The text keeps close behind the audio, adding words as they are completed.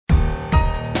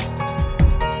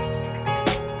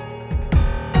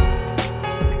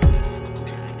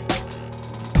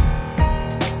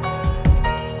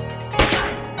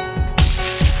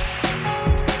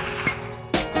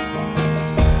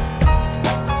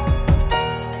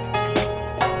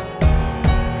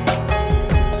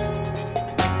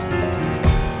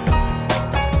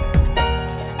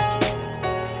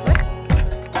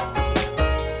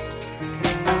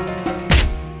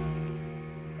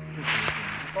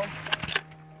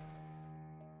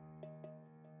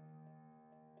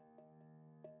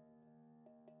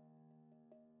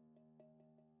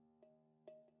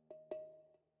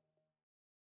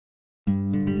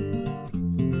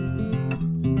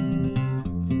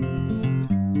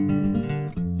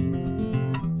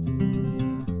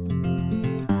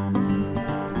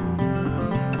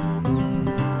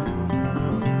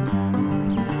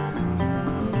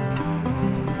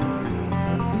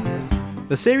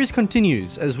The series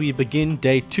continues as we begin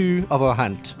day 2 of our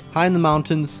hunt, high in the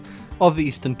mountains of the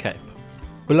Eastern Cape.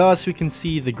 Below us we can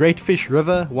see the Great Fish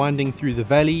River winding through the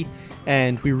valley,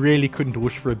 and we really couldn't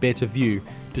wish for a better view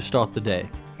to start the day.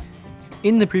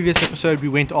 In the previous episode we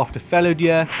went after fallow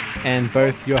deer, and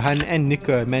both Johan and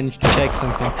Nico managed to take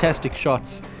some fantastic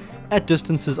shots at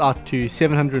distances out to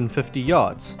 750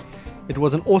 yards. It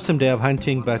was an awesome day of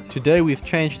hunting, but today we've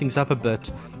changed things up a bit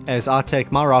as I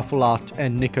take my rifle out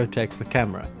and Nico takes the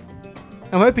camera.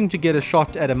 I'm hoping to get a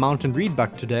shot at a mountain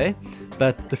reedbuck today,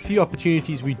 but the few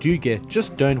opportunities we do get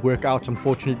just don't work out,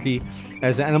 unfortunately,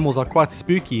 as the animals are quite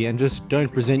spooky and just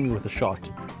don't present me with a shot.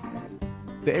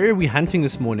 The area we're hunting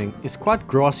this morning is quite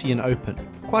grassy and open,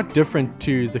 quite different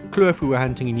to the kloof we were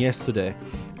hunting in yesterday,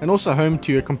 and also home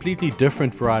to a completely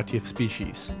different variety of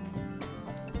species.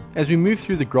 As we move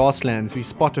through the grasslands, we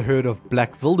spot a herd of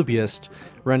Black Wildebeest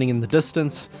running in the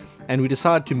distance, and we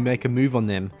decide to make a move on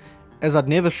them, as I'd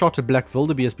never shot a Black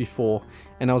Wildebeest before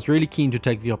and I was really keen to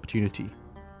take the opportunity.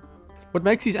 What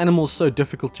makes these animals so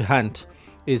difficult to hunt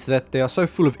is that they are so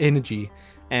full of energy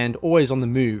and always on the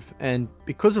move, and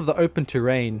because of the open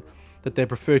terrain that they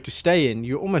prefer to stay in,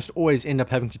 you almost always end up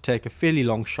having to take a fairly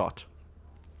long shot.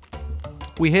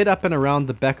 We head up and around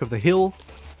the back of the hill,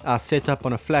 are set up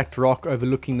on a flat rock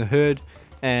overlooking the herd,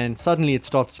 and suddenly it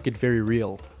starts to get very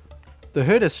real. The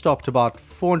herd has stopped about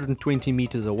 420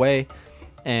 meters away,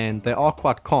 and they are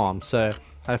quite calm, so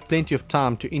I have plenty of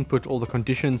time to input all the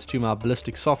conditions to my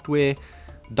ballistic software,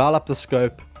 dial up the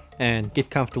scope, and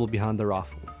get comfortable behind the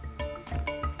rifle.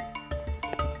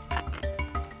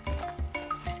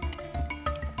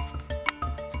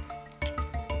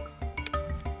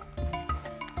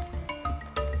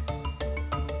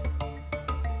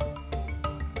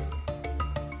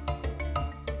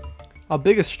 Our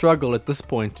biggest struggle at this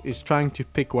point is trying to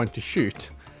pick one to shoot.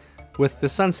 With the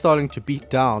sun starting to beat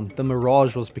down, the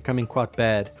mirage was becoming quite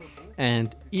bad,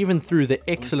 and even through the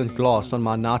excellent glass on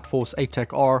my Nightforce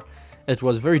ATAC R, it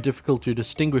was very difficult to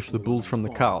distinguish the bulls from the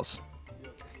cows.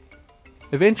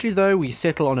 Eventually though, we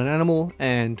settle on an animal,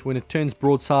 and when it turns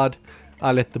broadside,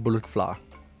 I let the bullet fly.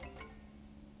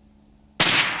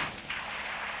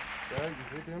 Okay,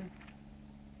 you hit him.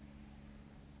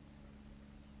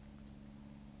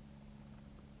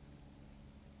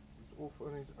 Off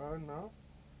on his own now.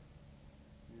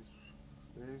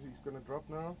 He's going to drop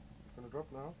now.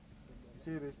 You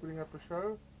see, he's putting up a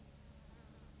show.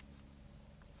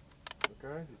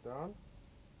 Okay, he's down.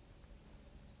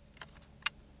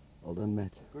 Well done,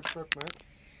 Matt. Good shot, Matt.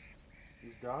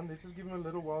 He's down. Let's just give him a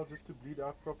little while just to bleed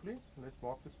out properly. Let's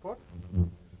mark the spot.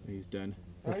 He's done.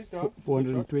 No, he's down.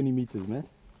 420 meters, Matt.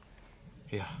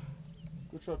 Yeah.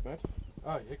 Good shot, Matt.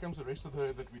 Ah, here comes the rest of the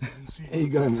herd that we didn't see. There you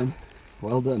go, man.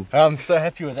 Well done. I'm so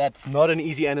happy with that. It's not an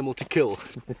easy animal to kill.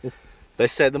 They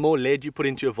say the more lead you put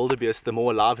into a wildebeest, the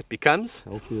more alive it becomes.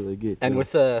 Hopefully they get. And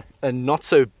with a not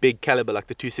so big caliber like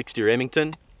the 260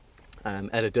 Remington,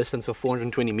 at a distance of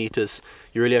 420 meters,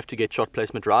 you really have to get shot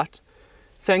placement right.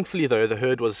 Thankfully though, the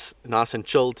herd was nice and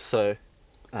chilled, so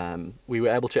we were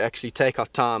able to actually take our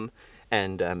time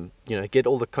and get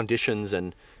all the conditions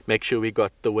and make sure we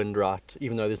got the wind right,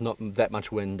 even though there's not that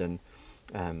much wind, and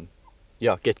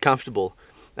get comfortable.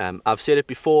 I've said it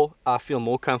before, I feel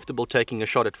more comfortable taking a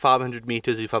shot at 500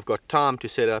 meters if I've got time to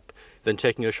set up than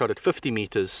taking a shot at 50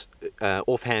 meters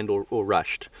offhand or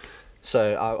rushed.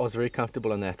 So I was very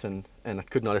comfortable on that, and I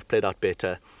could not have played out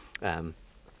better.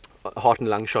 Heart and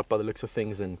lung shot by the looks of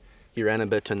things, and he ran a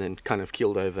bit and then kind of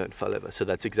keeled over and fell over. So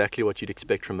that's exactly what you'd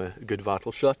expect from a good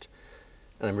vital shot,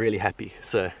 and I'm really happy.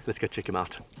 So let's go check him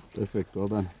out. Perfect, well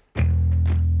done.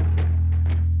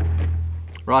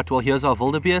 Right, well here's our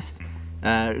wildebeest.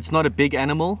 It's not a big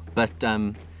animal, but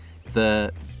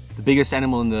the biggest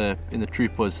animal in the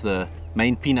troop was the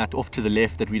main peanut off to the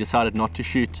left that we decided not to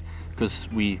shoot because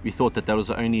we thought that was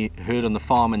the only herd on the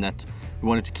farm and that we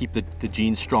wanted to keep the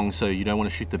genes strong, so you don't want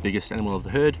to shoot the biggest animal of the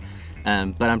herd.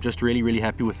 But I'm just really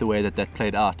happy with the way that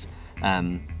played out.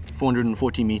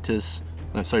 420 meters,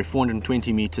 and as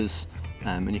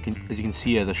you can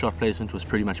see here, the shot placement was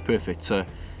pretty much perfect, so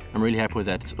I'm really happy with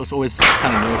that. It's always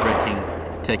kind of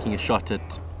nerve-wracking taking a shot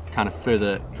at kind of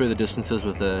further distances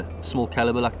with a small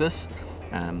caliber like this.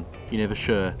 You're never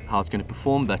sure how it's going to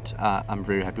perform, but I'm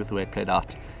very happy with the way it played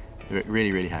out.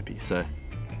 Really happy. So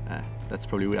that's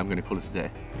probably where I'm going to call it today.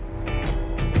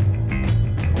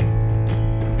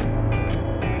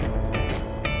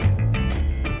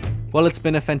 Well, it's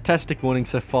been a fantastic morning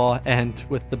so far, and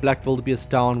with the Black Wildebeest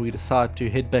down, we decide to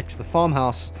head back to the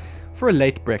farmhouse for a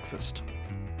late breakfast.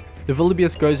 The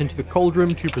wildebeest goes into the cold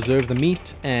room to preserve the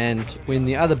meat, and when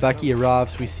the other bucky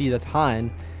arrives, we see that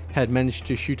Hein had managed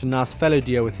to shoot a nice fallow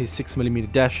deer with his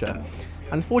 6mm dasher.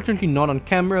 Unfortunately not on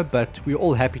camera, but we were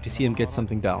all happy to see him get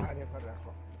something down.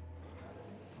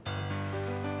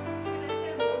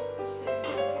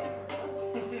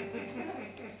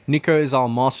 Nico is our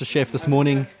master chef this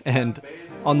morning, and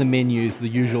on the menu is the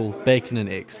usual bacon and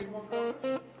eggs.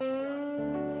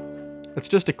 It's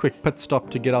just a quick pit stop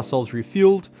to get ourselves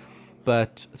refueled,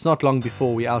 but it's not long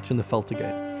before we're out in the veld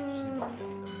again.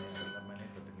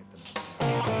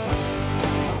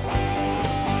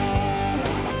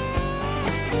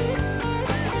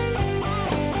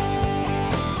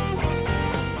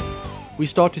 We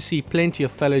start to see plenty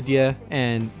of fallow deer,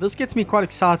 and this gets me quite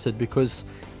excited because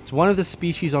it's one of the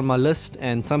species on my list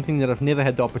and something that I've never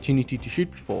had the opportunity to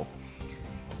shoot before.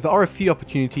 There are a few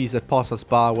opportunities that pass us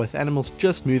by with animals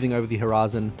just moving over the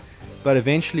horizon, but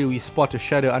eventually we spot a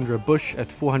shadow under a bush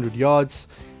at 400 yards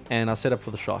and I set up for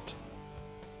the shot.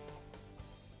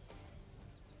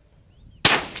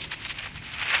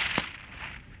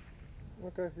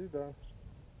 Okay, he's done.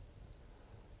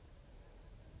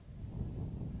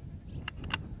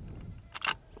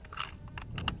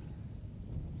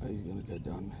 Oh, he's gonna go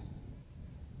down, man.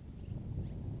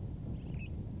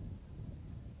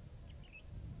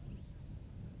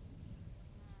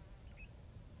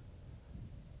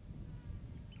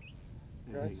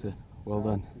 Okay. That's it. Well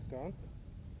done. He's down.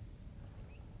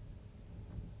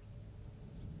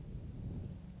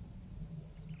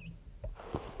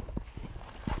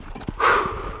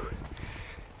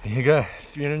 There you go,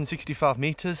 365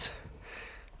 meters.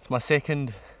 It's my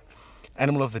second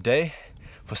animal of the day.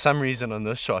 For some reason on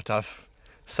this shot I've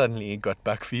suddenly got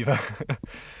buck fever.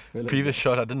 Really? Previous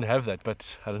shot I didn't have that,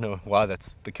 but I don't know why that's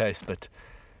the case, but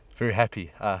very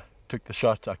happy. I took the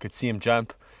shot, I could see him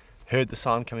jump, heard the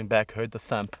sound coming back, heard the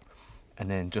thump, and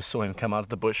then just saw him come out of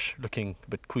the bush looking a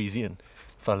bit queasy and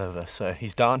fell over. So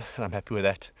he's down and I'm happy with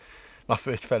that. My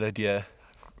first fallow deer,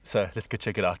 so let's go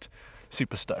check it out.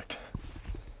 Super stoked.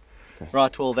 Okay.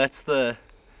 Right, well that's the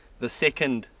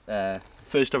second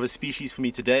first of a species for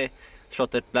me today.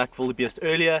 Shot that Black Wildebeest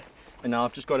earlier, and now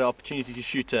I've just got an opportunity to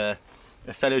shoot a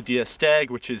fallow deer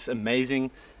stag, which is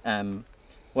amazing.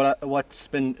 What's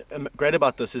been great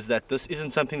about this is that this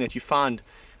isn't something that you find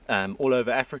all over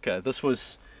Africa. This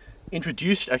was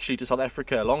introduced actually to South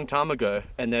Africa a long time ago,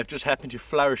 and they've just happened to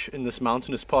flourish in this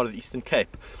mountainous part of the Eastern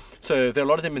Cape. So there are a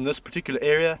lot of them in this particular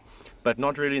area, but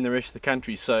not really in the rest of the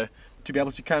country. So to be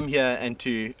able to come here and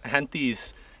to hunt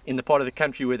these in the part of the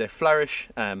country where they flourish,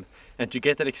 and to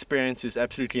get that experience is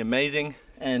absolutely amazing.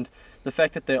 And the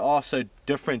fact that they are so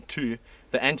different to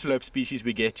the antelope species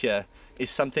we get here is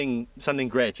something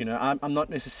great. You know, I'm not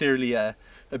necessarily a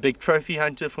big trophy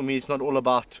hunter. For me, it's not all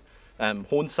about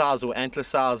horn size or antler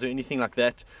size or anything like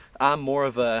that. I'm more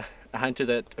of a hunter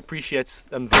that appreciates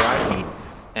variety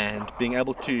and being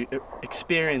able to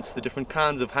experience the different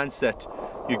kinds of hunts that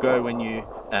you go when you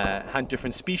hunt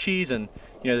different species, and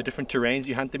you know the different terrains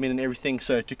you hunt them in and everything.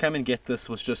 So to come and get this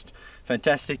was just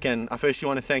fantastic, and I firstly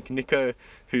want to thank Nico,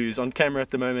 who's on camera at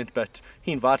the moment, but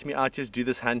he invited me out here to do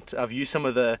this hunt. I've used some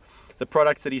of the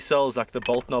products that he sells, like the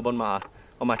bolt knob on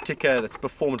my ticker, that's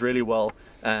performed really well.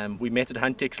 We met at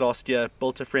Huntex last year,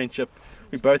 built a friendship.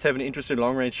 We both have an interest in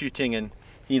long range shooting, and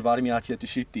he invited me out here to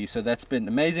shoot these, so that's been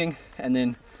amazing. And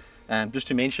then just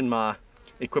to mention my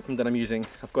equipment that I'm using,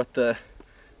 I've got the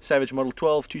Savage Model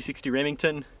 12 260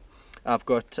 Remington, I've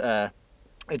got a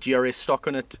GRS stock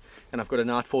on it, and I've got a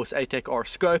Nightforce ATAC R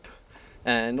scope,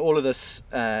 and all of this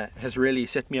has really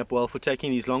set me up well for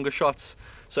taking these longer shots.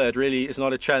 So it really is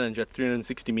not a challenge at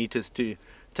 360 meters to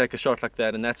take a shot like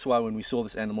that, and that's why when we saw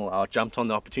this animal I jumped on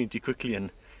the opportunity quickly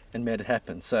and made it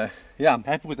happen. So yeah, I'm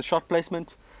happy with the shot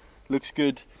placement, looks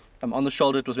good. On the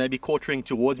shoulder it was maybe quartering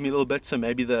towards me a little bit, so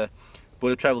maybe the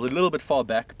bullet traveled a little bit far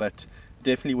back, but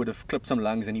definitely would have clipped some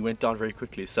lungs, and he went down very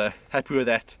quickly. So happy with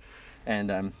that, and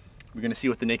we're going to see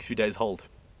what the next few days hold.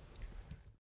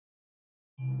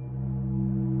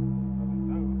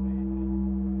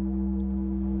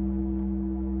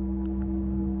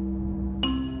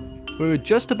 We were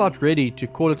just about ready to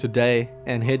call it a day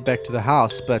and head back to the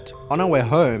house, but on our way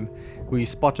home we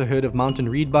spot a herd of mountain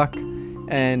reedbuck,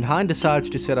 and Hein decides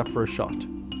to set up for a shot.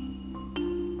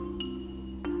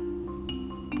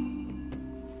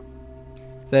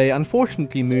 They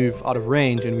unfortunately move out of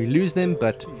range and we lose them,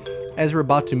 but as we're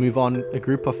about to move on, a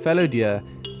group of fallow deer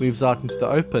moves out into the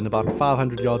open about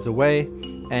 500 yards away,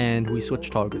 and we switch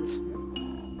targets.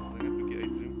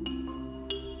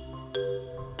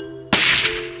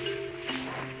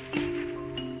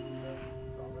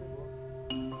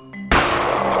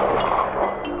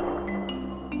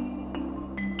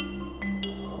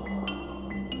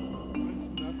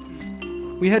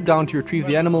 we head down to retrieve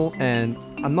the animal, and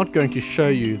I'm not going to show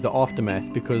you the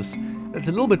aftermath because it's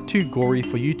a little bit too gory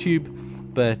for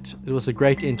YouTube, but it was a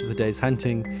great end to the day's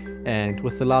hunting, and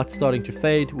with the light starting to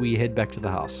fade, we head back to the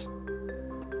house.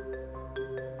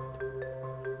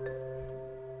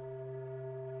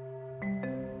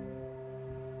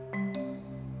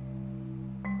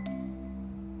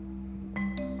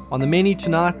 On the menu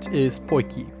tonight is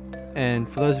potjie, and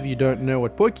for those of you who don't know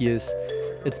what potjie is,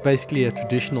 it's basically a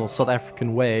traditional South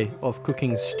African way of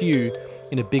cooking stew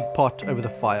in a big pot over the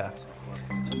fire.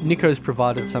 Nico's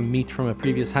provided some meat from a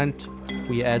previous hunt,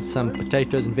 we add some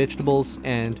potatoes and vegetables,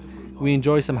 and we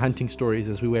enjoy some hunting stories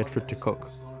as we wait for it to cook.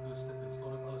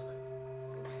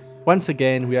 Once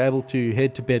again, we are able to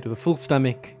head to bed with a full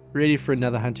stomach, ready for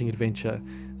another hunting adventure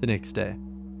the next day.